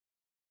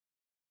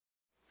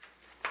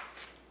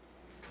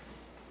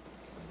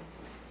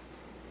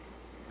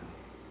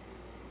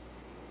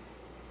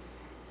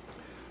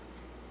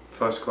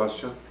first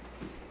question?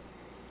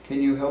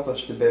 Can you help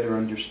us to better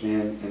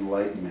understand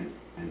enlightenment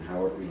and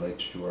how it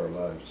relates to our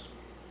lives?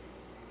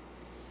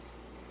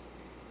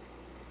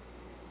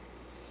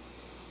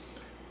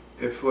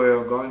 If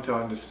we're going to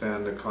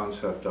understand the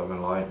concept of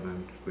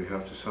enlightenment, we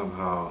have to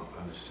somehow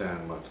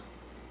understand what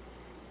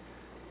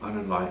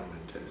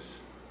un-enlightenment is.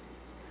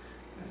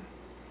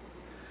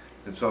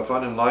 And so if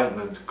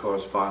un-enlightenment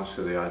corresponds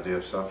to the idea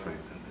of suffering,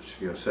 and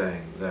you're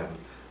saying then,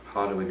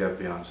 how do we get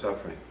beyond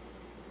suffering?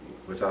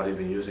 Without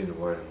even using the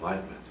word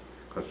enlightenment,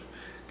 because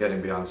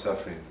getting beyond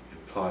suffering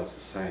implies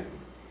the same.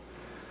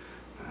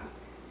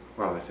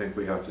 Well, I think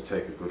we have to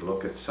take a good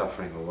look at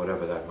suffering, or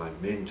whatever that might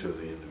mean to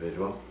the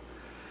individual,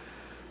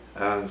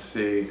 and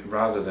see,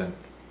 rather than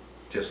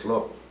just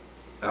look,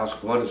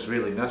 ask what is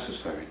really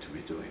necessary to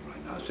be doing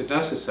right now. Is it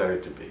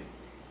necessary to be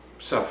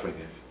suffering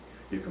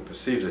if you can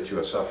perceive that you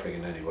are suffering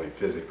in any way,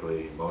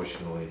 physically,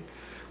 emotionally,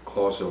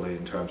 causally,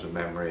 in terms of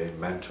memory,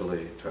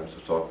 mentally, in terms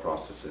of thought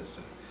processes,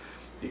 and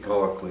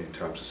egoically, in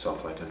terms of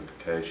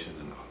self-identification,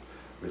 and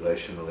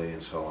relationally,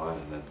 and so on,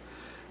 and then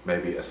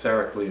maybe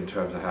etherically, in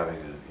terms of having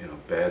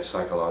a bad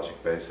psychological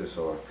basis,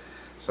 or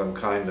some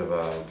kind of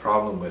a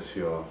problem with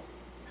your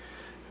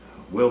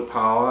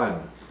willpower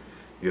and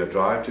your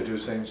drive to do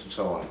things, and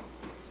so on.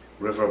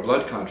 River of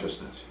blood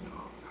consciousness,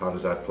 how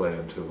does that play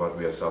into what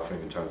we are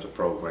suffering in terms of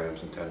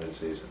programs and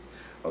tendencies and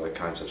other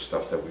kinds of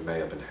stuff that we may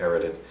have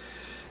inherited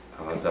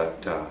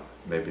that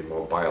may be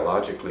more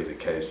biologically the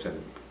case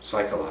than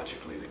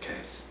psychologically the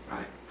case,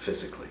 right?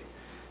 Physically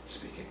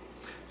speaking.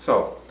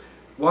 So,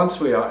 once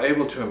we are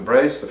able to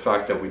embrace the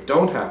fact that we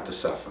don't have to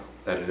suffer,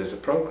 that it is a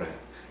program,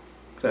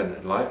 then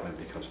enlightenment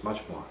becomes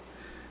much more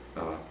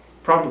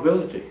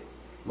probability,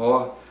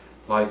 more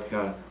like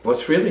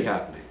what's really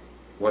happening,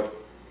 what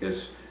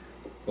is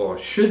or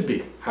should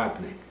be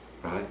happening,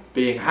 right?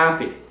 Being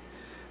happy,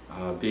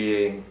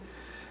 being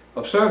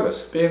of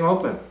service, being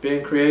open,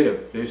 being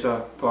creative. These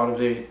are part of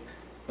the,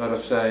 let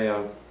us say,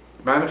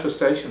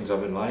 manifestations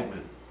of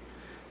enlightenment.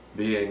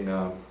 Being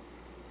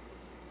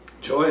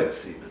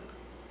joyous even,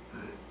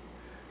 right?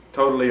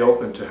 Totally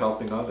open to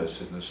helping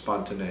others in a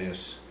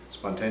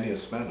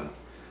spontaneous manner.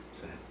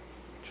 Say,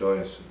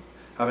 joyous, and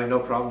having no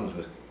problems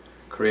with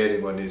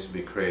creating what needs to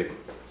be created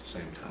at the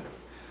same time.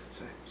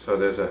 So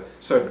there's a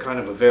certain kind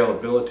of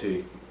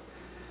availability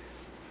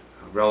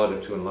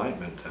relative to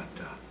enlightenment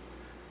that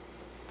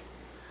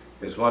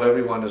is what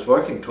everyone is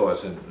working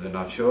towards, and they're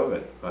not sure of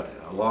it. But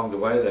along the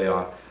way they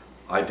are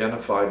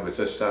identified with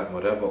this, that, and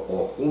whatever,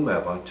 or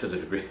whomever, to the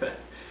degree that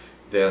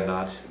they're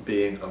not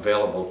being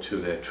available to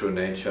their true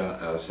nature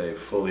as a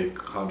fully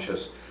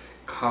conscious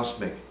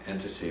cosmic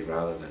entity,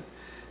 rather than,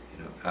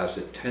 as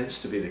it tends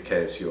to be the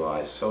case, you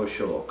are a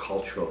social or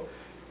cultural,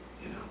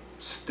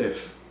 stiff,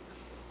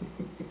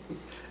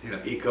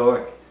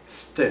 egoic,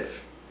 stiff,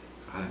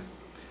 right?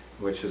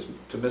 Which is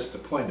to miss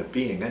the point of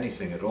being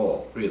anything at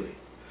all, really.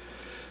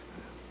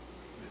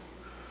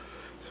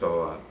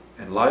 So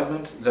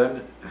enlightenment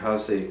then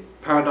has the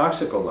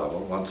paradoxical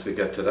level. Once we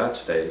get to that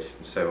stage,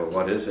 you say, well,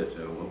 what is it?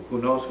 Well,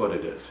 who knows what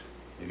it is?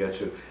 You get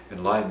to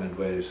enlightenment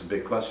where there's a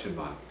big question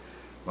mark.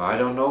 Well, I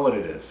don't know what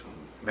it is.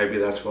 Maybe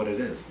that's what it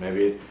is.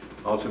 Maybe it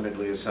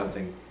ultimately is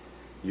something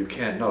you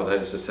can't know.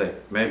 That is to say,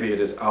 maybe it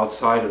is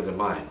outside of the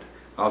mind,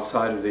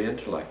 outside of the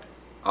intellect,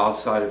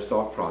 outside of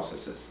thought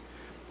processes.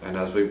 And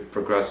as we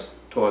progress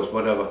towards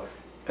whatever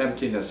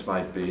emptiness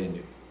might be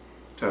in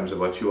terms of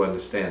what you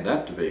understand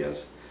that to be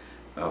as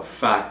a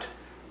fact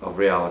of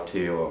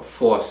reality, or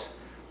force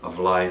of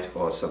light,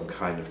 or some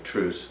kind of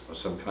truth, or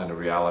some kind of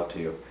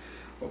reality,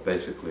 or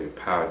basically a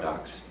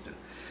paradox,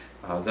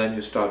 then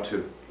you start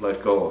to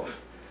let go of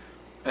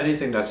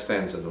anything that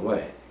stands in the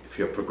way, if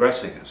you're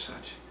progressing as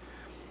such.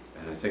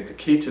 And I think the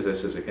key to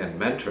this is, again,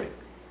 mentoring,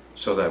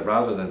 so that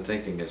rather than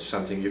thinking it's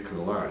something you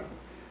can learn,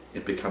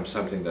 it becomes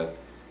something that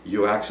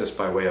you access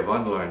by way of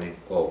unlearning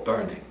or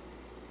burning.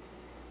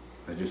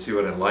 And you see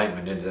what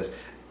enlightenment is.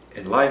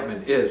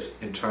 Enlightenment is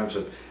in terms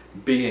of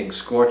being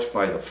scorched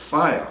by the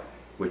fire,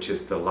 which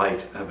is the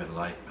light of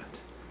enlightenment.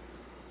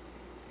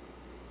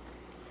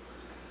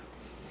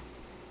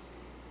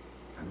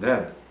 And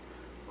then,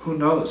 who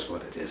knows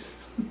what it is?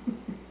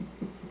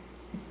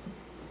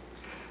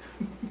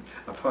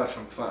 Apart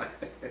from fire.